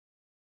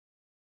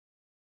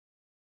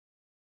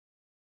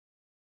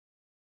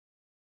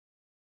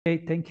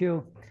Okay, thank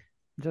you.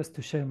 Just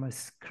to share my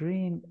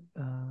screen.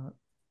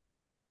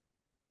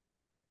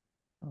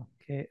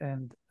 Okay,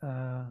 and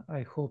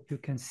I hope you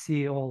can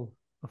see all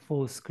a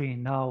full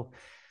screen now.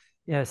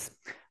 Yes.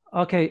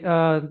 Okay,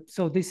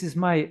 so this is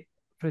my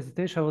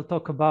presentation. I will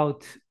talk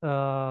about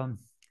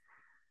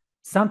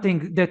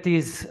something that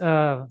is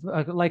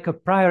like a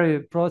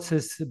prior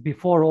process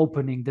before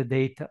opening the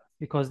data,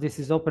 because this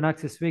is Open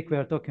Access Week. We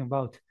are talking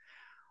about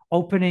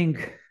opening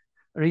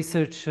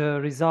research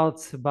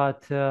results,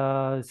 but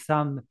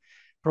some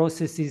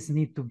processes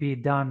need to be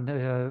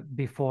done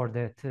before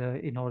that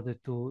in order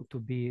to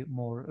be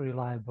more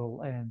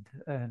reliable and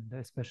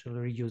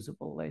especially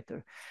reusable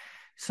later.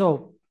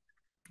 So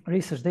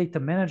research data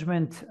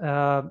management,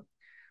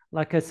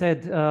 like I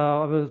said,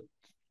 I will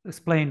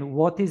explain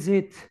what is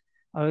it.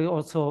 I will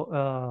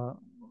also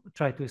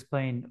try to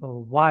explain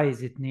why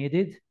is it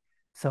needed,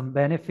 some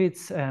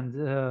benefits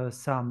and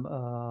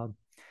some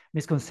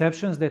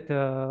misconceptions that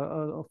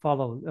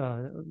follow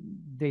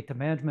data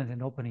management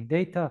and opening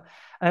data,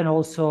 and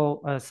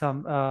also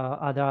some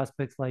other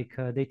aspects like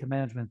data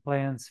management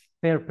plans,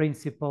 FAIR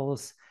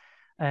principles,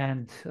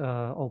 and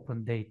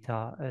open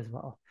data as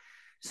well.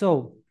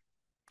 So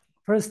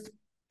first,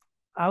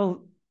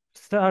 I'll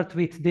start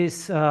with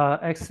this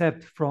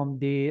excerpt from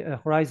the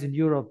Horizon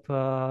Europe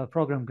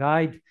program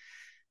guide.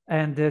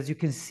 And as you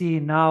can see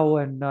now,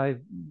 and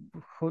I'm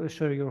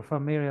sure you're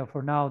familiar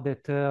for now,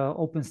 that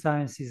open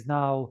science is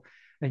now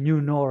a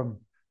new norm.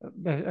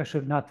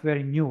 Actually, not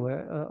very new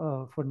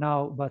for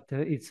now, but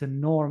it's a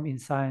norm in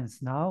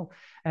science now.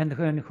 And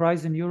in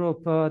Horizon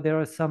Europe, there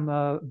are some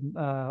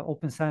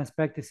open science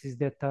practices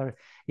that are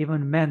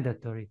even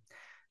mandatory.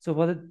 So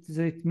what does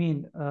it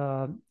mean?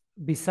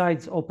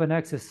 Besides open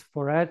access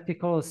for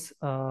articles,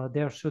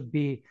 there should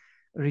be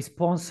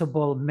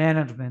responsible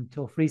management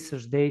of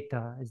research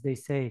data, as they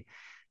say,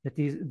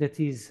 that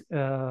is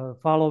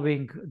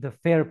following the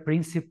FAIR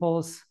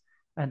principles,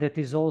 and that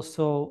is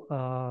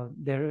also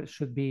there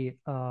should be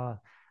a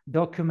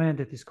document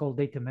that is called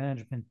data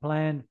management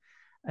plan,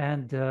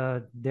 and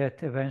that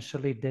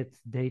eventually that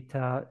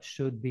data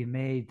should be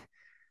made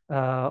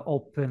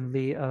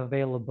openly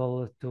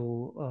available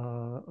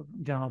to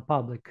general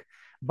public,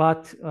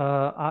 but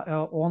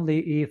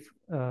only if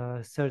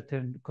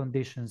certain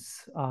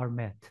conditions are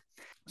met.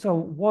 So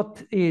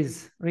what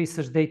is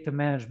research data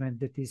management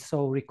that is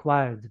so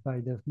required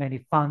by the many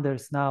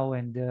funders now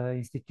and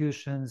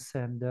institutions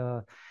and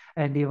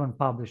even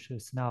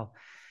publishers now?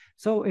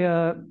 So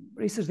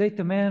research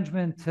data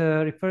management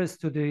refers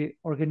to the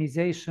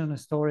organization,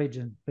 storage,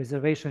 and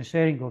preservation,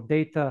 sharing of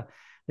data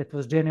that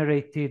was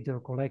generated or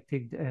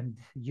collected and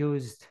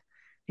used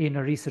in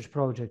a research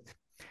project.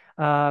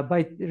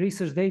 By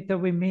research data,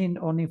 we mean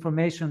on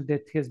information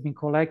that has been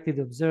collected,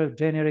 observed,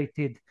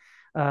 generated,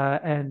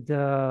 and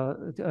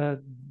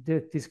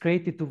that is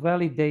created to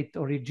validate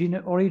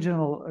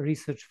original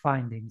research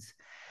findings.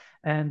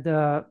 And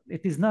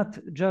it is not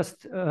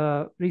just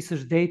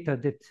research data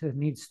that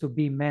needs to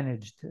be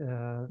managed.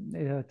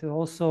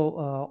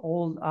 Also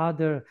all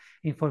other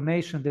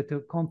information that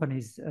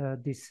accompanies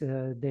this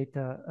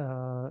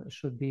data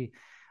should be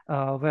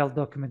well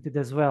documented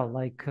as well,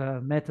 like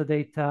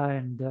metadata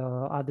and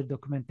other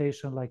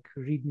documentation like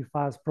README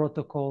files,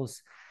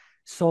 protocols,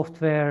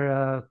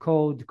 software,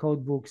 code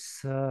books,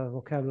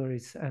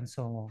 vocabularies, and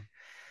so on.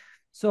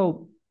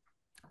 So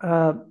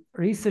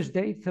research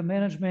data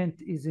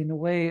management is in a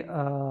way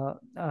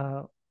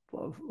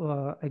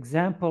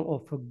example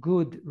of a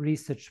good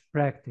research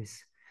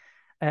practice.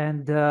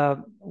 And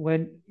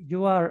when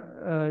you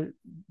are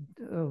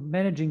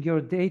managing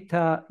your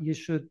data, you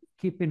should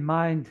keep in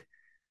mind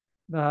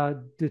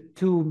the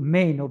two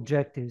main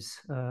objectives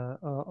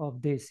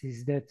of this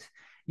is that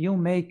you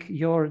make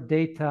your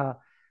data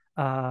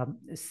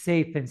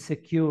safe and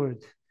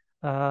secured,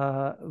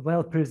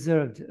 well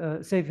preserved,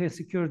 safe and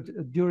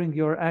secured during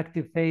your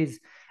active phase,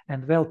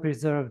 and well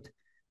preserved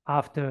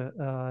after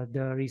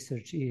the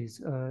research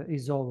is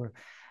over.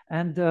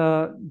 And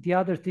the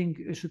other thing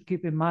you should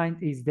keep in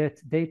mind is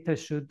that data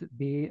should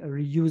be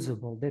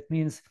reusable. That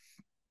means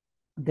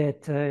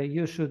that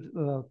you should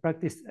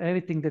practice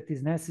everything that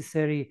is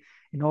necessary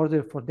in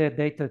order for that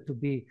data to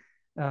be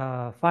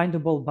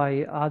findable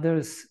by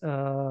others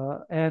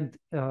and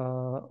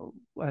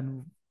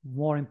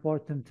more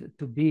important,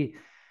 to be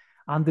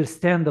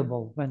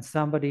understandable. When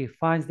somebody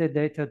finds the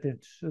data,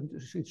 that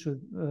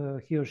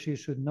he or she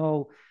should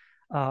know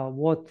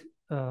what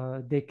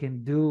they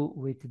can do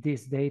with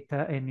this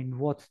data and in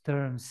what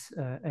terms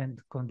and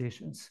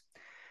conditions.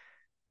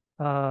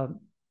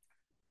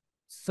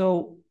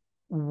 So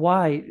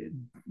why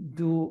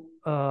do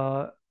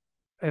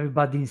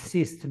everybody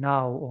insist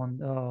now on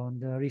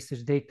the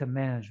research data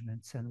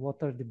management, and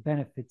what are the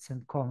benefits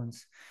and common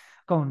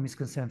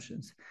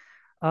misconceptions?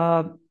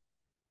 As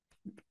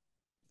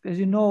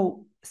you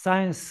know,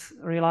 science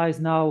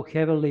relies now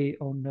heavily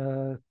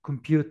on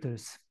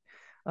computers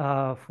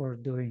for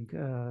doing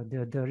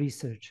the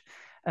research.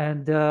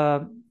 And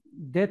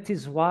that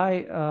is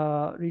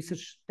why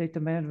research data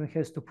management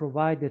has to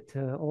provide that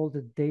all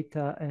the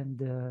data and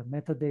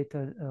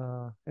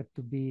metadata have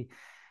to be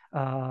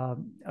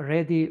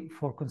ready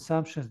for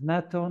consumption,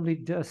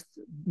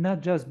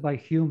 not just by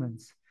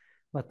humans,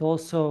 but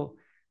also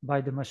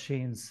by the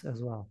machines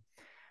as well.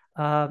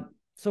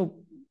 So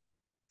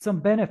some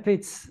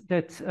benefits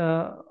that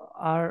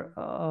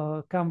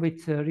come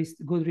with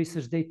good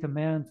research data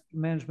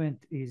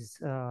management is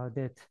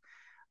that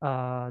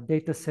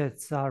data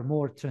sets are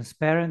more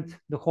transparent.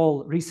 The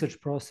whole research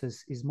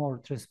process is more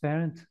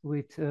transparent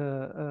with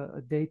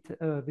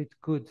data, with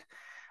good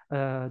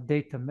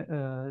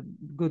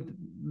good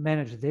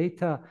managed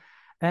data.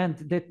 And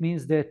that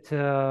means that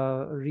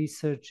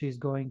research is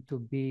going to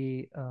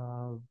be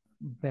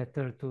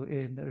better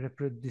in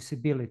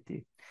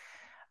reproducibility.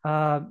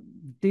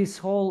 This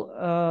whole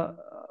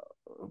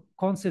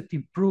concept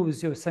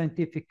improves your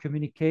scientific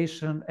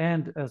communication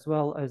and as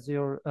well as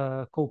your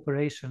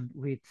cooperation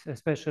with,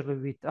 especially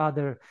with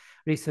other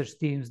research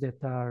teams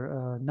that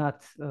are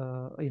not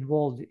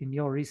involved in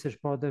your research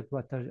product,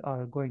 but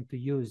are going to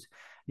use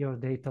your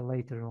data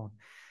later on.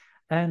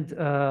 And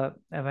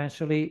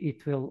eventually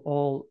it will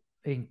all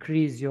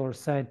increase your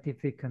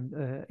scientific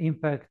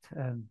impact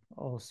and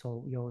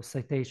also your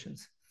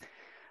citations.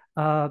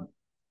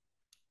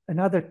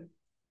 Another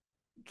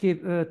key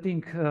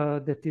thing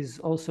that is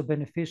also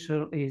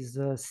beneficial is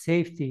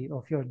safety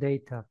of your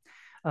data.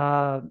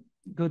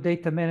 Good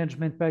data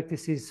management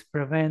practices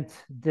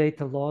prevent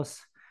data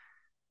loss,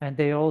 and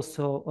they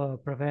also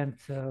prevent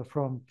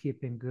from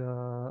keeping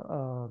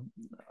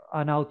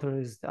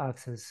unauthorized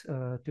access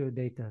to your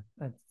data.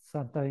 And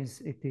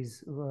sometimes it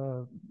is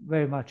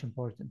very much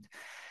important.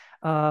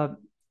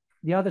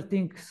 The other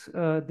things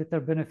that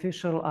are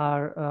beneficial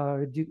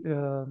are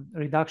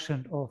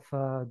reduction of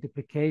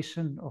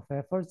duplication of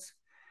efforts.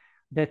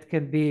 That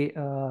can be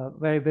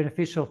very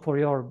beneficial for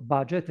your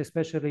budget,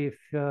 especially if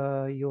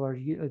you are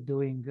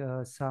doing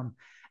some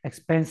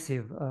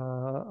expensive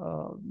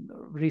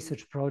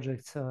research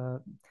projects,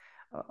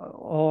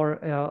 or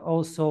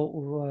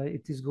also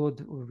it is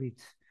good with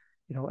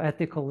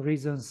ethical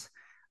reasons,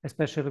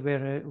 especially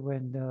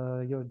when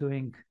you're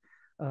doing,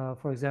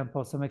 for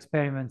example, some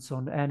experiments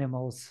on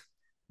animals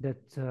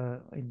that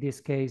in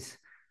this case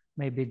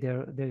maybe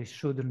they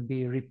shouldn't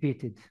be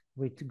repeated.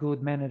 With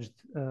good managed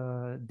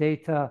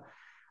data,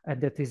 and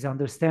that is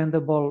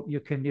understandable, you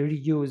can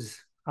reuse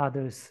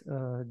others'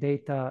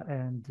 data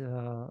and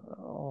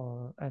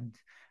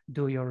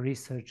do your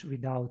research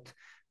without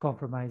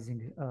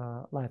compromising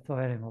life of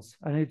animals.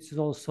 And it's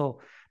also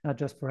not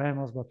just for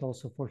animals, but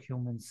also for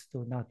humans,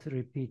 to not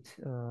repeat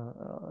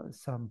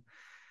some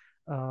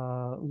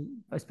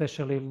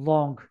especially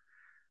long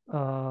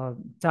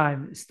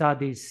time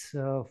studies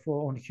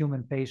on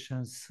human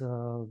patients.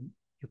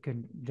 You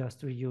can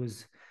just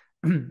reuse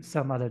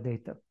some other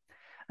data.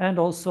 And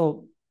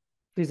also,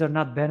 these are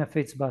not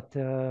benefits, but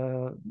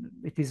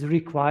it is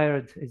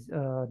required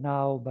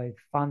now by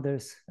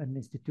funders and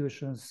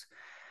institutions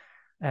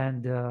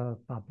and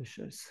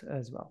publishers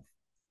as well.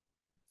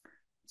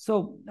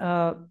 So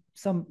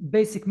some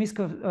basic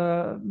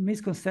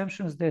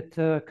misconceptions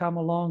that come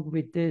along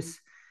with this,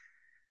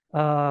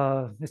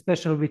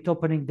 especially with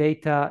opening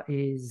data,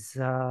 is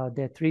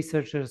that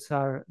researchers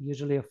are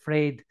usually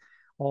afraid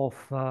of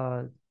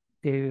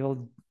they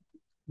will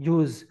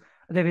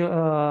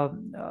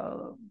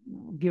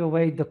give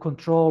away the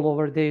control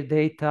over their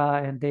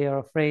data, and they are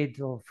afraid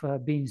of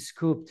being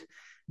scooped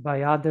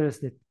by others,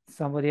 that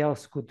somebody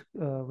else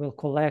will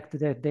collect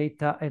that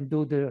data and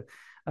do the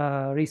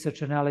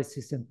research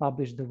analysis and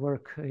publish the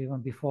work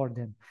even before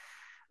them.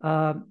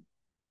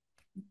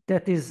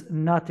 That is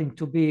nothing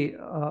to be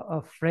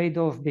afraid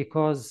of,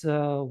 because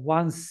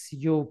once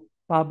you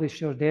publish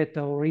your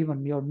data, or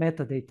even your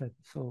metadata,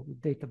 so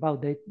data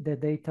about the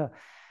data,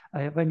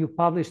 when you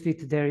published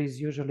it, there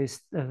is usually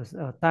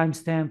a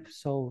timestamp,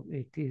 so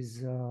it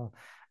is a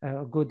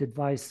good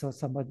advice, so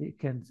somebody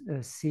can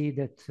see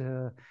that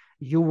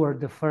you were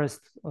the first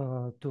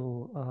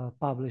to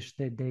publish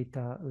the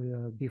data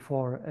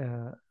before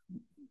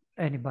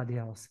anybody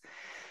else.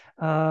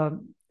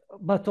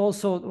 But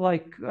also,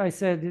 like I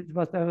said,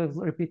 but I will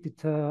repeat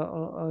it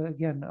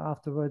again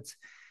afterwards,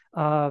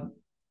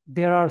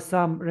 there are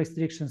some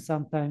restrictions.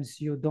 Sometimes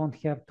you don't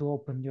have to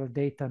open your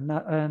data,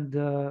 and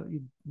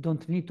you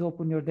don't need to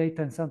open your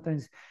data, and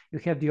sometimes you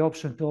have the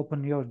option to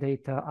open your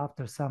data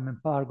after some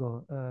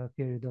embargo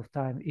period of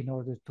time, in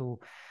order to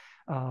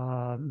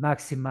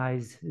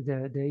maximize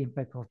the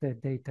impact of that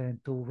data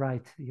and to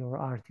write your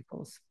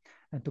articles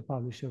and to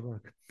publish your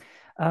work.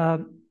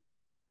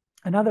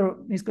 Another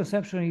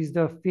misconception is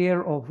the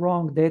fear of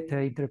wrong data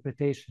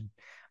interpretation.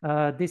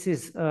 This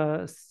is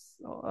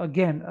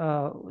again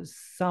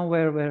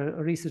somewhere where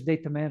research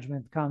data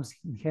management comes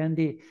in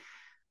handy,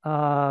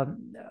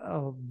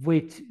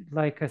 with,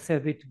 like I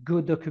said, with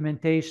good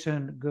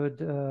documentation, good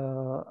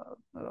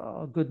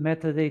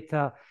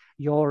metadata.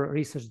 Your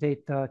research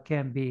data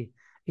can be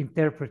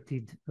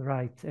interpreted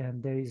right,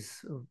 and there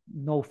is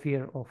no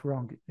fear of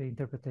wrong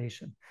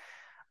interpretation.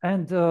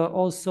 And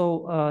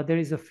also there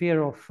is a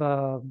fear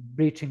of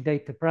breaching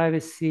data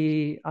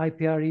privacy,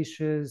 IPR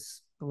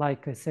issues.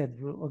 Like I said,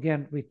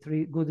 again, with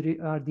good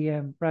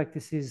RDM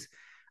practices,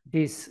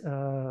 these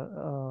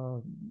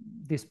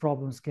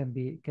problems can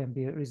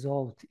be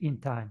resolved in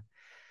time.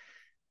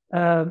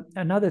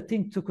 Another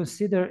thing to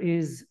consider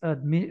is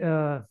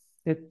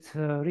that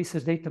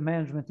research data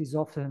management is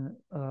often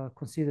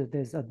considered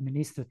as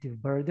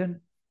administrative burden.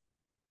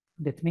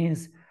 That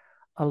means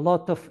a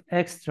lot of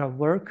extra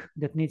work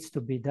that needs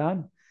to be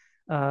done,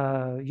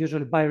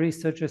 usually by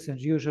researchers, and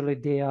usually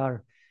they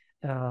are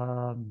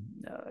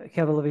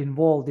heavily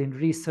involved in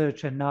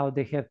research, and now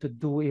they have to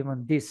do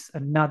even this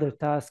another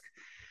task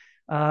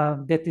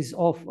that is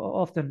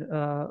often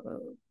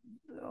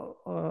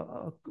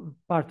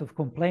part of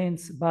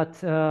complaints,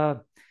 but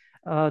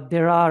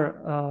there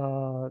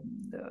are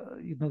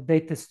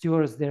data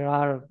stewards, there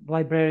are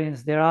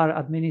librarians, there are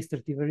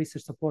administrative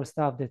research support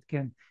staff that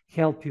can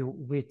help you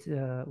with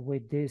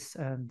this,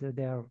 and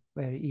they are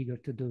very eager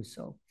to do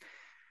so.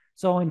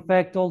 So in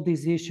fact, all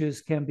these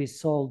issues can be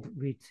solved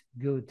with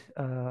good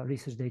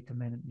research data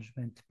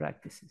management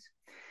practices.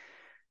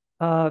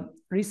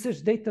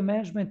 Research data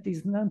management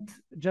is not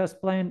just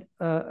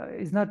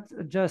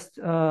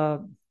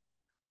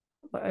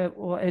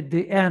at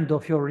the end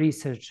of your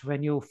research,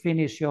 when you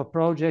finish your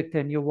project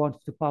and you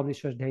want to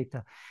publish your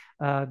data.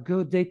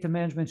 Good data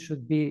management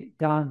should be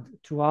done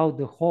throughout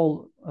the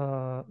whole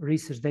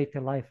research data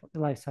life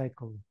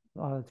cycle,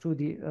 through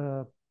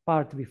the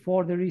part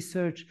before the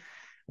research,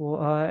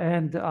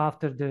 and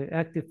after the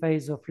active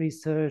phase of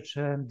research,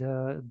 and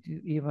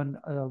even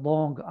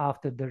long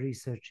after the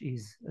research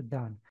is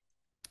done.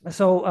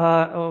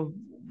 So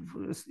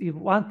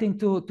one thing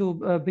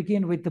to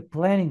begin with the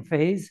planning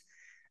phase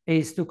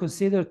is to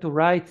consider to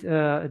write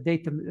a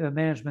data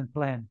management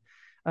plan.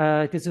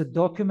 It is a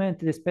document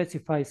that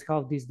specifies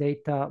how this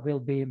data will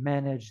be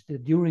managed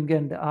during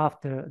and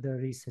after the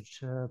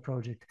research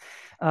project.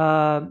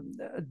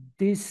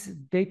 These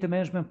data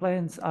management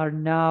plans are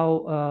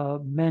now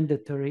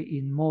mandatory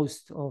in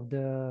most of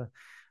the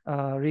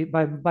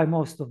by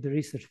most of the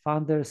research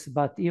funders,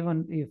 but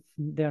even if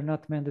they're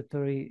not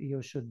mandatory,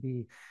 you should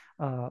be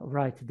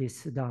write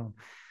this down.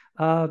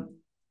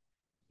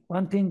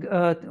 One thing,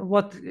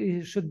 what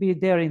should be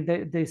there in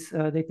this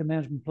data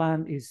management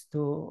plan is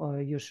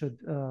to, you should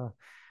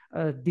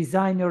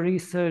design your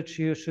research,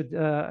 you should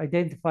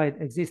identify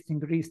existing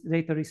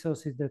data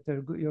resources that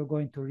you're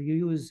going to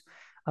reuse,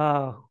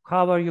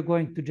 how are you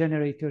going to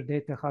generate your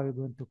data, how are you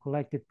going to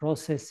collect it,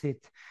 process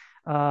it,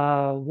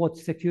 what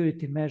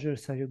security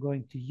measures are you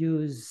going to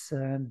use,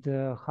 and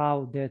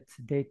how that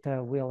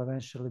data will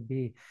eventually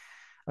be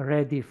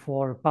ready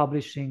for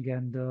publishing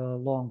and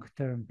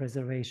long-term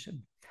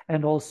preservation.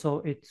 And also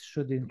it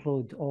should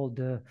include all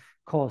the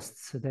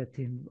costs that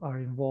are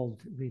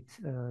involved with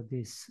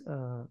this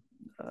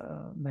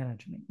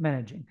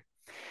managing.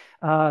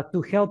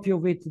 To help you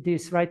with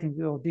this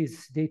writing of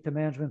these data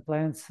management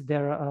plans,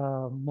 there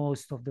are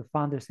most of the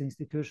funders and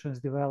institutions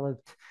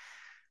developed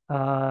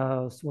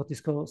what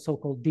is called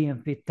so-called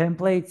DMP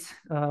templates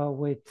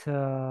with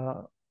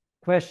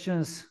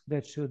questions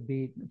that should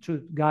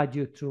guide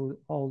you through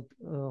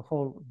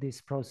whole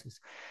this process.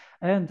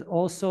 And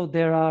also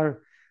there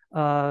are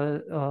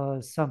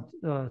some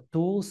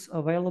tools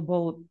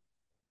available.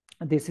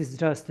 This is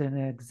just an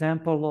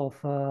example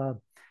of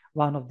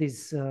one of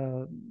these,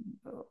 a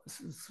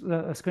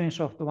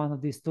screenshot of one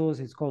of these tools.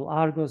 It's called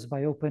Argos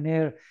by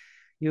OpenAir.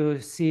 You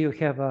see you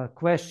have a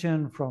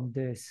question from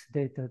this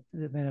data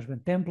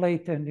management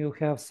template, and you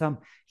have some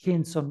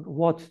hints on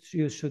what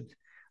you should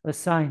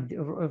assign,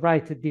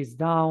 write this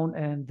down,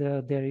 and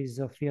there is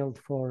a field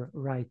for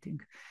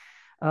writing.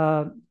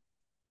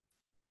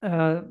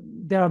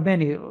 There are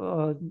many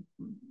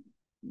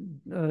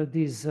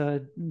these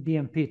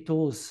DMP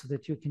tools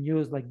that you can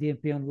use, like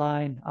DMP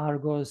Online,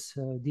 Argos,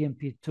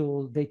 DMP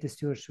Tool, Data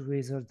Stewardship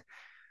Wizard.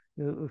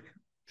 You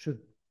should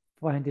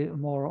find it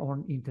more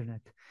on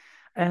internet.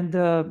 And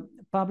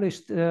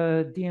published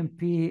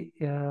DMP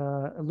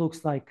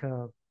looks like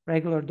a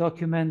regular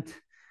document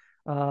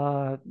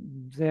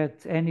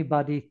that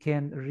anybody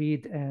can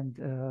read, and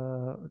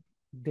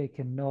they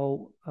can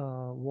know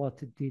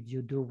what did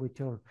you do with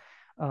your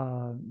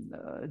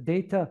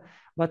data.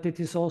 But it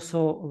is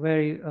also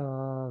very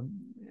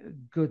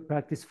good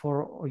practice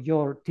for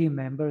your team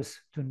members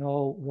to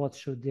know what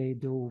should they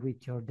do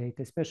with your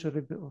data,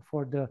 especially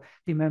for the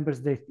team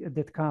members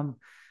that come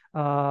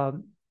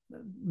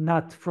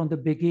not from the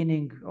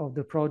beginning of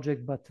the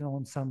project, but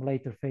on some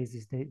later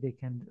phases. They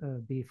can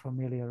be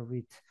familiar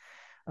with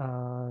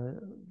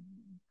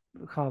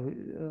how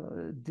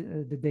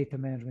the data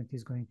management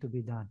is going to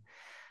be done.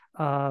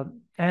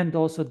 And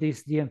also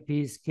these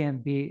DMPs can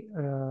be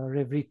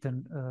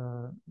rewritten,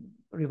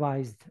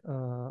 revised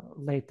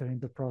later in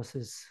the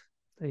process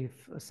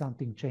if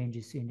something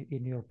changes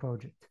in your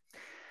project.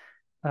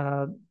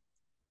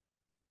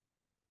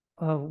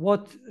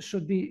 What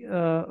should be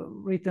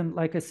written,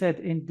 like I said,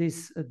 in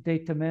this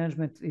data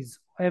management is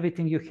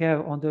everything you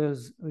have on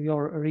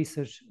your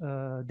research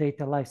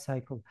data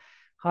lifecycle.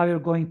 How you're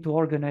going to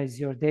organize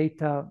your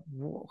data,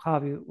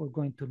 how you're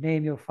going to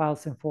name your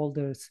files and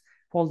folders,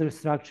 folder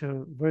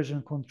structure,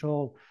 version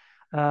control,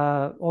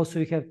 Also,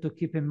 you have to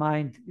keep in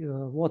mind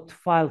what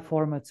file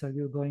formats are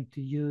you going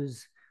to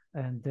use,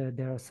 and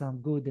there are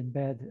some good and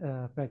bad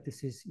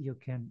practices you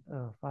can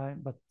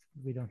find, but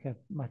we don't have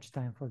much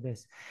time for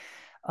this.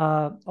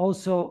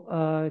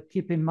 Also,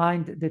 keep in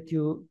mind that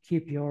you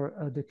keep your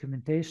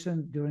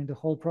documentation during the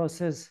whole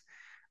process,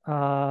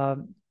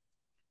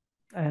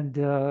 and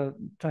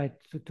try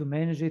to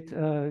manage it.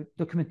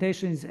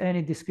 Documentation is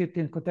any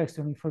descriptive and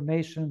contextual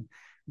information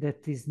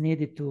that is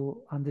needed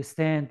to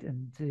understand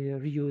and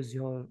reuse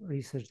your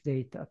research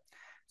data.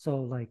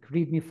 So like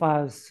README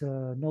files,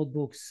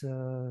 notebooks,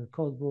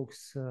 code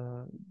books,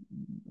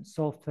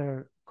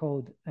 software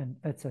code, and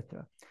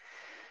etc.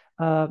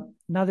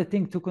 Another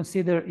thing to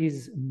consider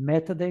is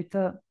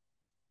metadata.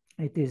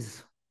 It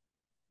is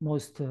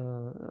most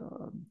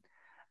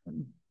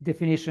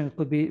definition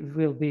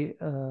will be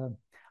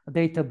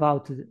data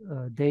about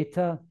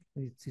data.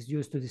 It is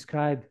used to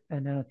describe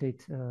and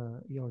annotate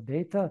your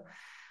data.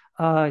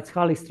 It's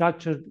highly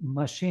structured,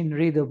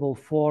 machine-readable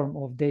form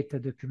of data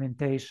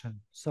documentation.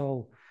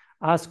 So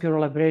ask your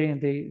librarian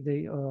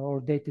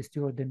or data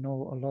steward, they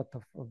know a lot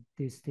of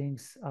these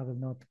things. I will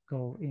not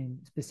go in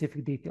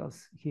specific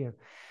details here.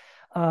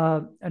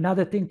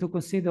 Another thing to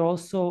consider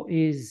also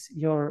is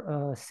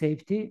your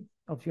safety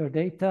of your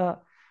data.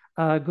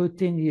 A good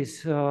thing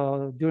is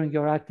during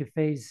your active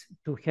phase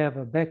to have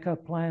a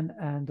backup plan,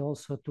 and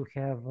also to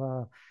have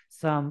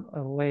some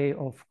way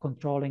of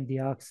controlling the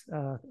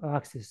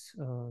access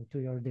to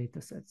your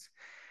data sets,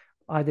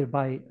 either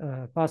by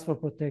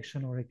password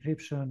protection or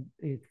encryption.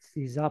 It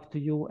is up to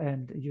you,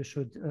 and you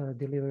should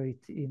deliver it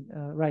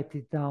write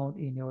it down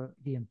in your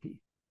DMP.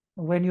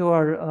 When you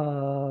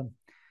are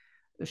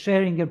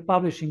sharing and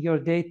publishing your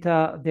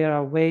data, there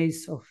are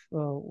ways of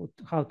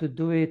how to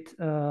do it.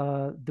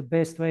 The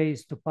best way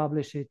is to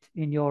publish it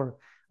in your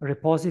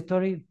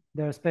repository.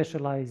 There are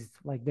specialized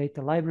like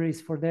data libraries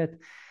for that.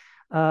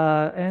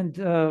 And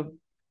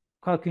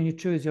how can you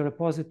choose your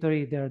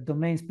repository? There are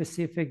domain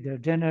specific, there are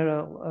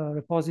general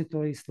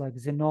repositories like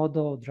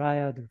Zenodo,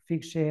 Dryad,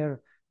 Figshare,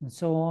 and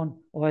so on,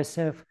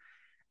 OSF.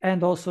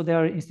 And also there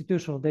are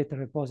institutional data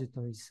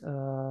repositories.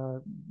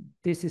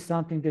 This is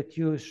something that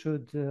you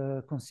should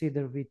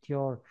consider with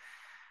your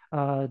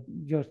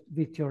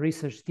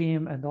research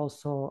team, and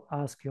also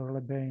ask your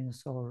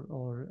librarians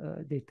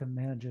or data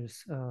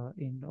managers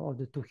in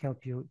order to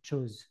help you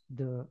choose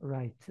the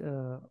right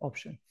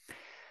option.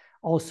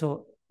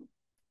 Also,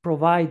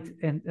 provide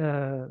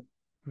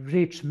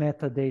rich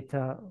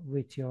metadata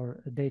with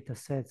your data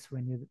sets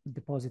when you're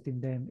depositing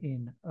them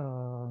in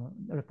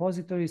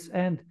repositories,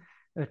 and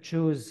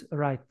choose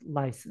right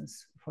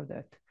license for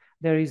that.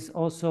 There is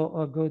also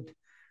a good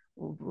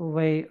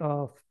way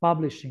of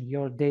publishing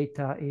your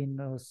data in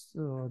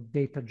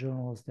data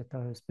journals that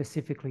are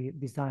specifically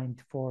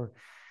designed for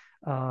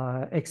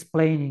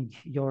explaining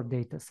your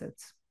data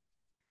sets.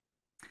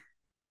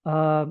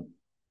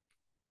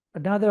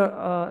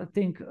 Another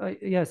thing,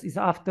 yes, is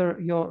after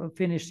you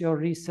finish your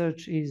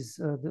research, is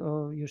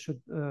you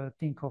should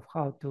think of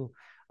how to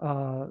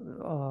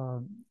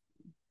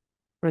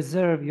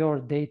preserve your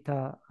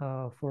data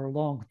for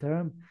long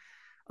term.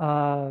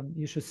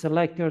 You should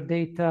select your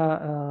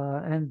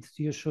data, and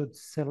you should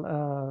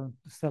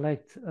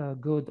select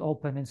good,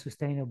 open, and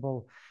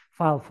sustainable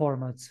file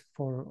formats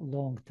for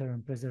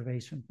long-term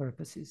preservation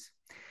purposes.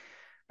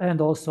 And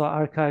also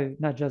archive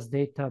not just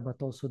data,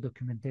 but also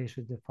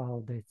documentation, the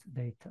file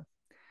data.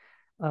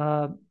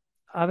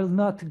 I will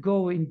not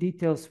go in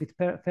details with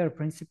FAIR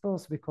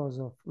principles because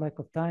of lack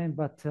of time,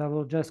 but I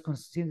will just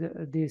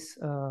consider this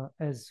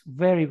as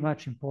very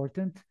much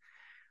important.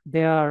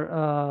 They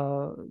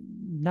are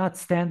not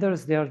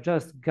standards, they are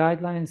just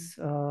guidelines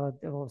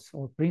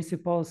or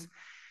principles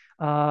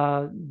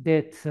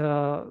that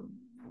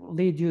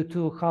lead you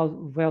to how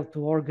well to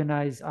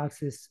organize,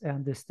 access, and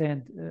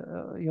understand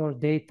your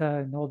data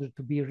in order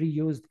to be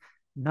reused,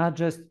 not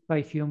just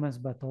by humans,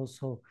 but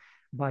also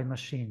by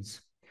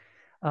machines.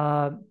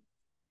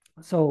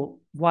 So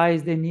why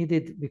is they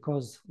needed?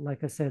 Because,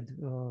 like I said,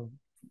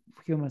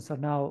 humans are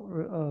now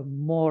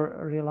more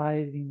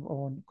relying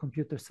on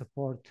computer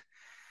support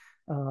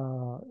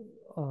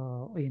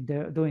in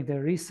doing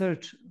their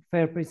research.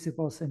 FAIR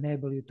principles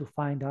enable you to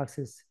find,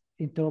 access,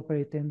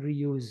 interpret, and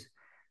reuse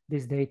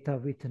this data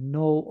with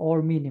no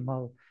or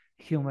minimal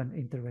human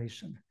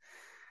intervention.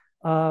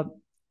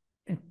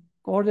 In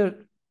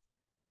order,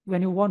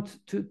 when you want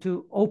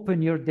to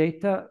open your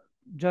data,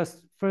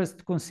 just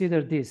first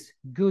consider this.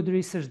 Good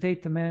research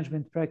data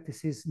management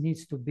practices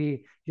needs to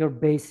be your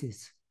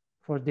basis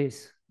for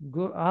this.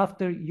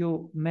 After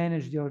you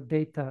managed your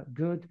data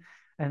good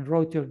and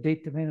wrote your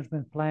data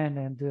management plan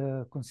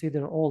and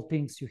consider all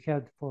things you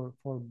had for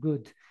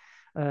good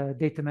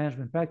data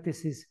management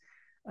practices,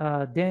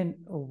 then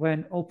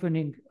when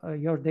opening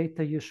your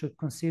data, you should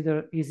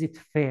consider, is it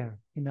fair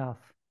enough?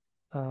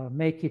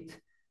 Make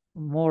it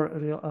more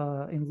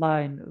in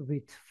line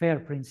with FAIR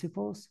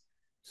principles,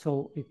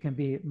 so it can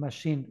be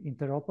machine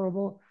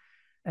interoperable.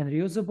 and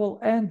reusable.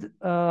 And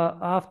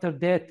after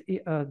that,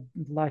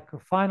 like a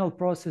final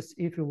process,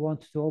 if you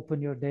want to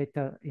open your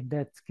data, in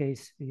that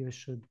case, you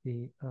should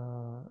be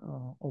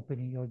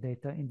opening your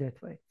data in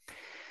that way.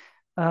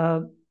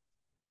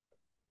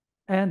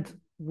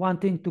 And one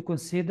thing to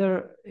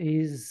consider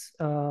is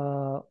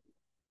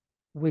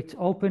with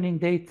opening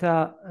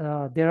data,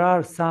 there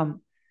are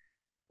some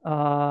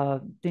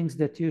things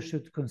that you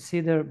should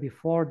consider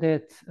before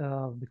that,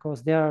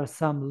 because there are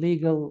some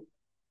legal,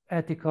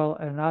 ethical,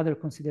 and other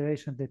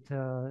considerations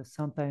that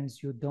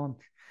sometimes you don't,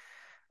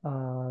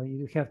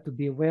 you have to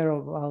be aware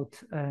about.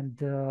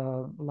 And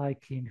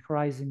like in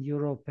Horizon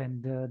Europe,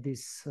 and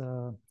this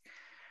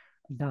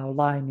now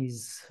line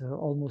is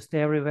almost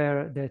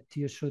everywhere, that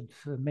you should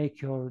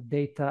make your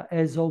data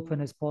as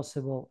open as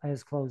possible,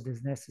 as closed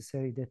as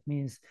necessary. That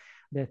means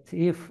that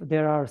if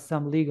there are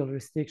some legal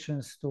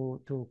restrictions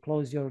to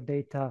close your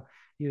data,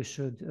 you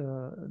should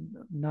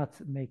not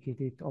make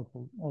it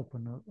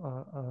open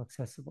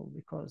accessible,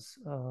 because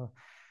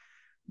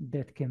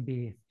that can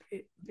be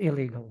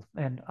illegal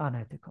and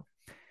unethical.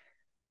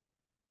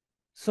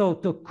 So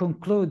to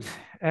conclude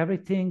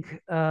everything,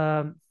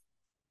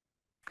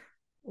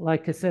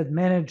 like I said,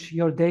 manage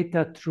your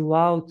data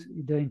throughout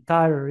the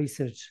entire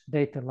research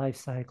data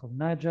lifecycle,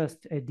 not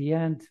just at the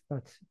end,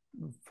 but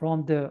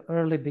from the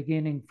early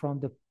beginning, from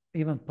the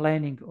even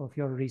planning of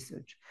your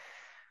research.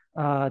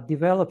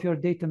 Develop your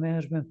data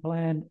management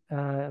plan.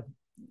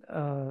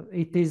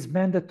 It is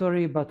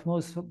mandatory, but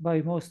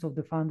by most of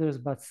the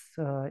funders, but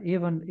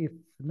even if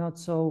not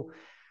so,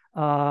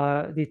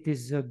 it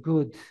is a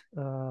good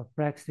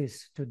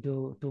practice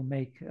to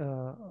make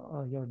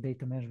your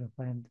data management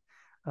plan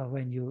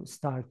when you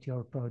start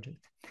your project.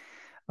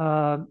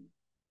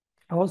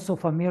 Also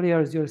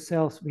familiarize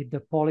yourselves with the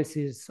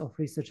policies of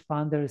research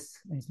funders,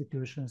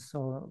 institutions,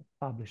 or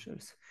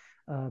publishers,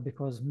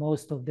 because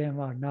most of them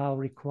are now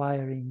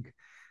requiring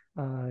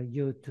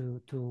you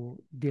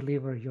to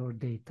deliver your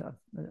data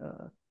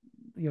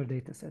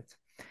sets.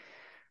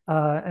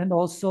 And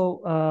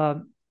also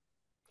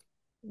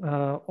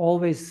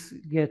always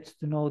get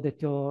to know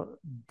that your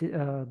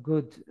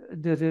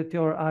that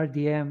your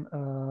RDM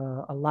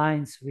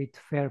aligns with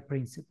FAIR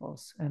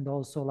principles. And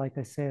also, like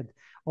I said,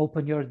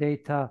 open your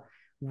data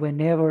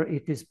whenever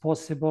it is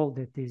possible.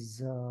 That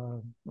is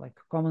like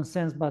common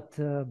sense, but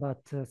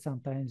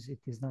sometimes it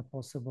is not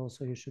possible.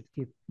 So you should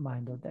keep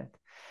mind of that.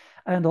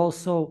 And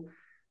also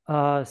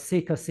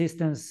seek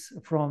assistance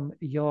from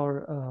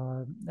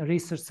your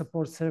research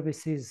support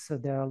services. So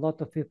there are a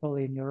lot of people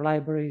in your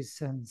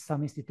libraries, and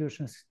some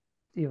institutions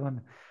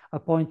even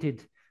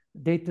appointed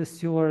data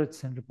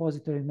stewards and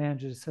repository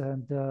managers,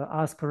 and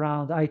ask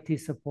around. IT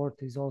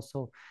support is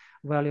also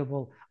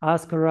valuable.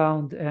 Ask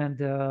around, and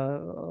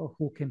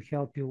who can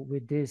help you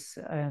with this.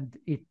 And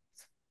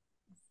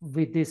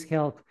with this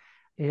help,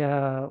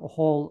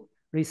 whole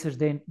research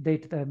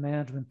data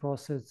management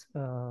process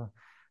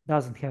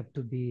doesn't have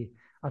to be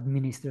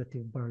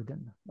administrative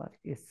burden, like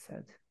it's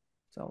said.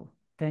 So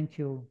thank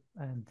you.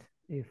 And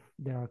if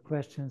there are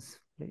questions,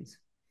 please.